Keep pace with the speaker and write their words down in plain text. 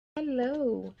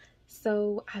Hello.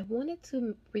 So I wanted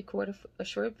to record a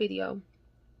short video,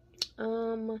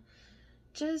 um,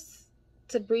 just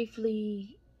to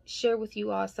briefly share with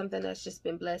you all something that's just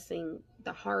been blessing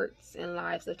the hearts and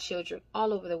lives of children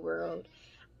all over the world.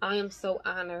 I am so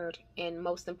honored and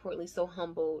most importantly so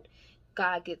humbled.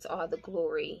 God gets all the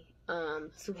glory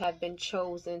to have been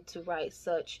chosen to write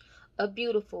such a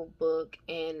beautiful book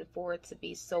and for it to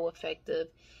be so effective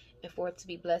and for it to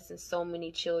be blessing so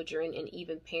many children and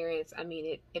even parents. I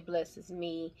mean, it blesses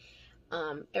me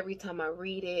every time I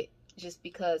read it, just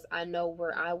because I know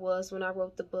where I was when I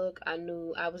wrote the book. I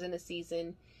knew I was in a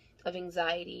season of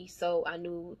anxiety, so I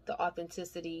knew the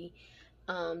authenticity,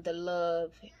 the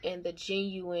love, and the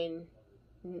genuine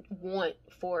want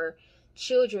for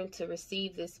children to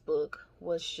receive this book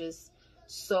was just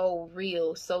so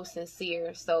real, so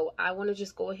sincere. So I want to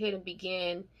just go ahead and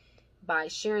begin by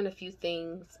sharing a few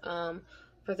things.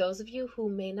 For those of you who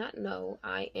may not know,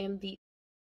 I am the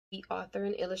author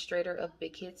and illustrator of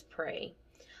Big Kids Pray.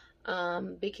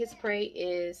 Big Kids Pray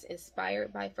is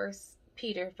inspired by First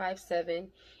Peter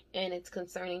 5:7, and it's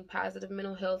concerning positive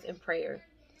mental health and prayer.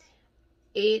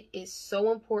 It is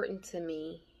so important to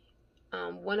me.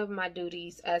 One of my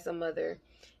duties as a mother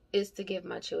is to give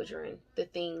my children the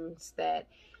things that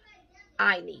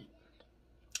I need.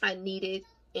 I needed,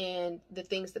 and the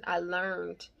things that I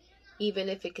learned, even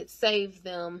if it could save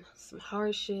them some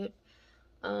hardship,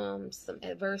 some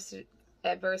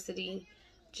adversity,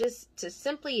 just to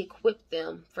simply equip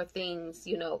them for things,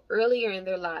 earlier in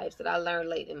their lives that I learned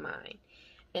late in mine.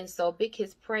 And so Big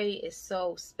Kids Pray is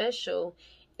so special.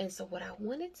 And so what I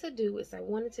wanted to do is I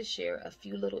wanted to share a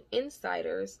few little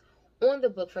insiders on the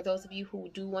book for those of you who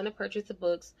do want to purchase the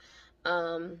books.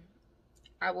 Um,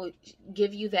 I will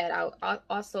give you that. I'll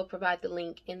also provide the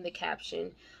link in the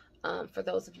caption for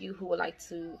those of you who would like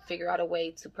to figure out a way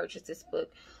to purchase this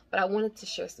book. But I wanted to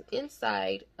share some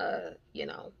inside,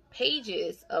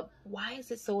 pages of why is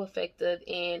it so effective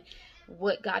and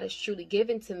what God has truly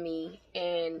given to me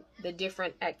and the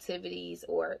different activities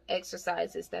or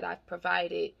exercises that I've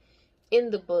provided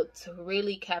in the book to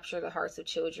really capture the hearts of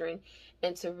children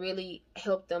and to really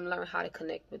help them learn how to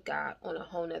connect with God on a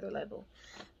whole nother level.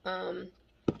 Um,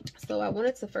 so I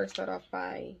wanted to first start off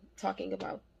by talking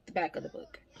about the back of the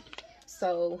book.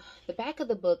 So the back of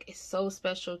the book is so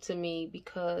special to me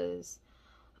because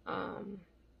um,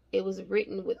 it was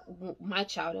written with my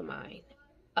child in mind.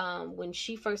 When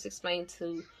she first explained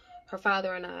to her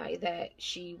father and I that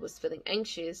she was feeling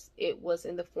anxious, it was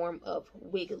in the form of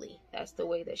wiggly. That's the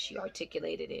way that she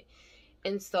articulated it.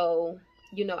 And so,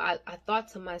 I thought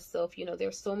to myself,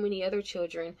 there's so many other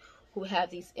children who have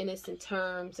these innocent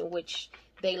terms in which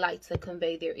they like to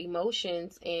convey their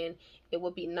emotions. And it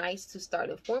would be nice to start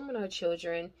informing our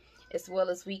children as well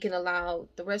as we can allow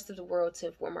the rest of the world to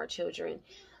inform our children,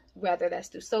 whether that's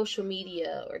through social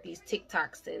media or these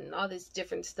TikToks and all this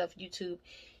different stuff, YouTube.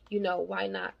 Why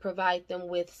not provide them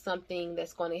with something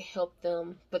that's going to help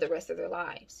them for the rest of their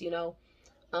lives,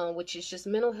 which is just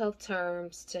mental health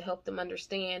terms to help them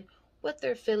understand what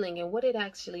they're feeling and what it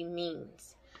actually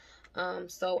means.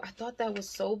 So I thought that was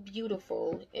so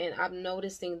beautiful, and I'm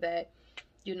noticing that,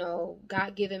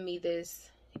 God giving me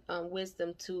this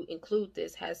wisdom to include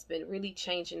this has been really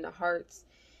changing the hearts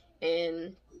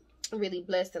and really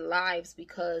blessing lives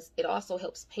because it also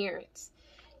helps parents.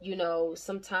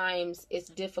 Sometimes it's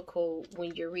difficult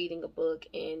when you're reading a book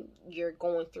and you're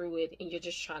going through it and you're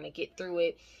just trying to get through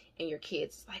it, and your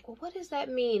kids like, well, what does that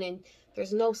mean? And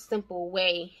there's no simple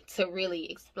way to really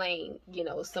explain,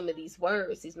 some of these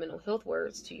words, these mental health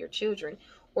words to your children,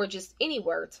 or just any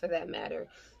words for that matter.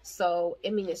 So, I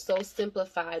mean, it's so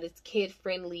simplified, it's kid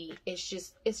friendly, it's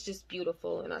just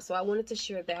beautiful. And so I wanted to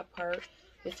share that part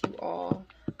with you all.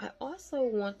 I also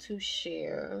want to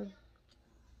share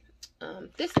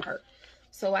this part.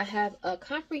 So I have a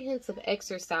comprehensive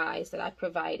exercise that I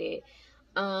provided.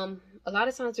 A lot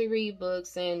of times we read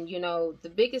books, and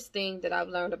the biggest thing that I've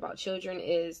learned about children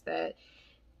is that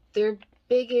their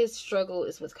biggest struggle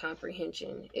is with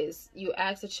comprehension. Is you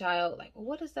ask a child like, well,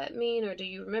 what does that mean, or do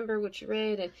you remember what you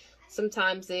read? And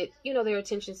sometimes their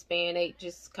attention span, they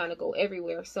just kind of go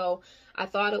everywhere. So I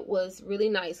thought it was really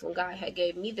nice when God had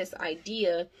gave me this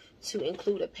idea to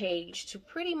include a page to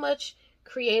pretty much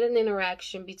create an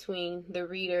interaction between the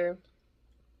reader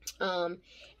um,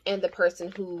 and the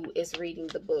person who is reading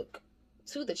the book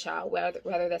to the child,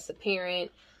 whether that's a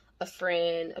parent, a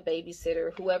friend, a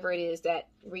babysitter, whoever it is that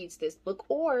reads this book,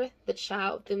 or the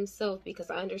child themselves,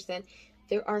 because I understand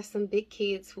there are some big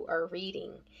kids who are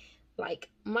reading, like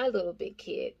my little big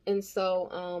kid. And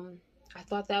so I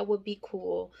thought that would be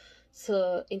cool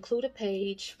to include a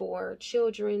page for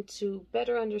children to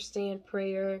better understand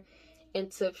prayer and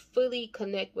to fully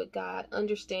connect with God,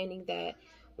 understanding that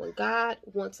when God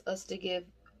wants us to give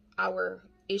our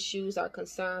issues, our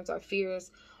concerns, our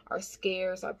fears, our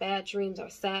scares, our bad dreams, our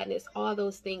sadness, all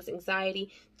those things, anxiety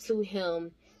to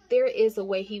Him, there is a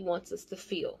way He wants us to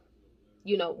feel,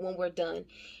 when we're done.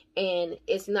 And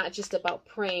it's not just about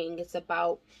praying, it's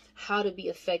about how to be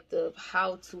effective,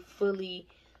 how to fully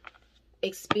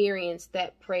experience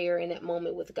that prayer in that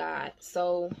moment with God.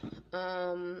 So,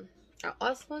 I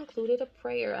also included a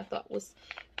prayer I thought was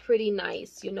pretty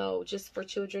nice, just for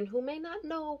children who may not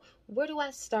know where do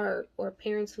I start, or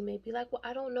parents who may be like, well,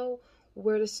 I don't know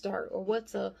where to start, or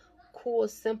what's a cool,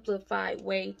 simplified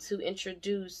way to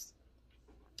introduce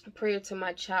prayer to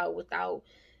my child without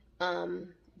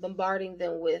bombarding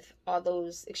them with all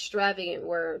those extravagant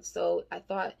words. So I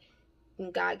thought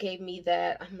when God gave me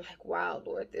that, I'm like, wow,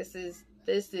 Lord, this is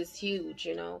huge.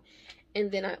 And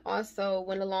then I also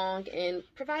went along and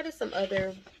provided some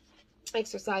other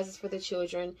exercises for the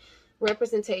children.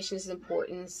 Representation is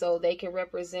important, so they can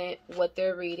represent what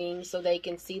they're reading, so they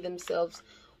can see themselves.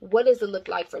 What does it look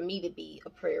like for me to be a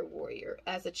prayer warrior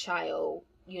as a child?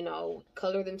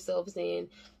 Color themselves in,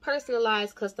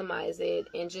 personalize, customize it,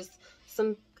 and just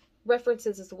some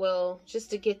references as well,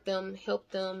 just to help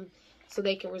them, so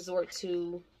they can resort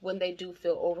to when they do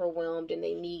feel overwhelmed and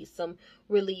they need some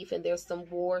relief. And there's some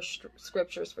war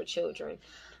scriptures for children.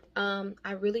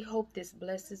 I really hope this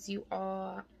blesses you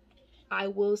all. I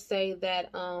will say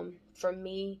that for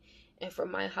me and for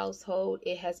my household,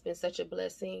 it has been such a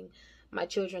blessing. My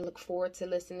children look forward to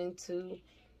listening to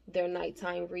their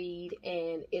nighttime read,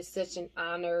 and it's such an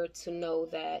honor to know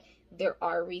that there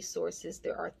are resources,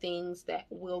 there are things that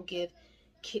will give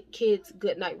kids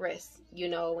good night rest,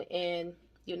 and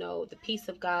the peace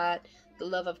of God, the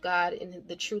love of God, and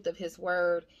the truth of His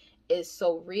word is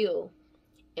so real,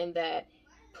 and that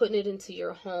putting it into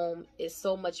your home is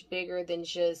so much bigger than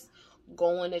just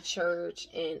going to church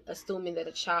and assuming that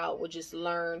a child will just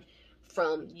learn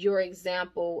from your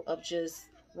example of just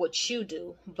what you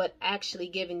do, but actually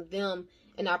giving them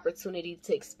an opportunity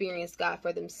to experience God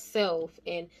for themselves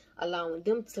and allowing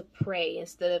them to pray,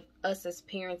 instead of us as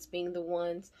parents being the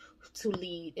ones to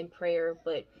lead in prayer,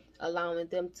 but allowing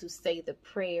them to say the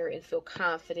prayer and feel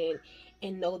confident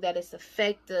and know that it's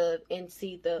effective, and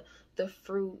see the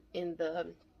fruit and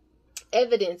the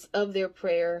evidence of their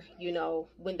prayer,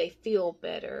 when they feel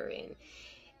better. And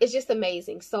it's just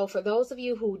amazing. So for those of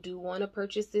you who do want to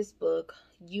purchase this book,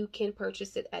 you can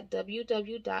purchase it at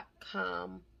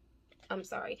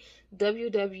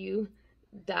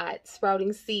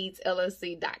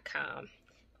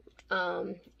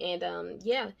www.sproutingseedsllc.com.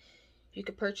 Yeah, you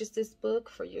can purchase this book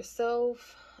for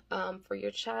yourself, for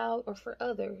your child, or for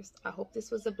others. I hope this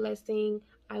was a blessing.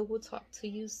 I will talk to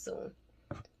you soon.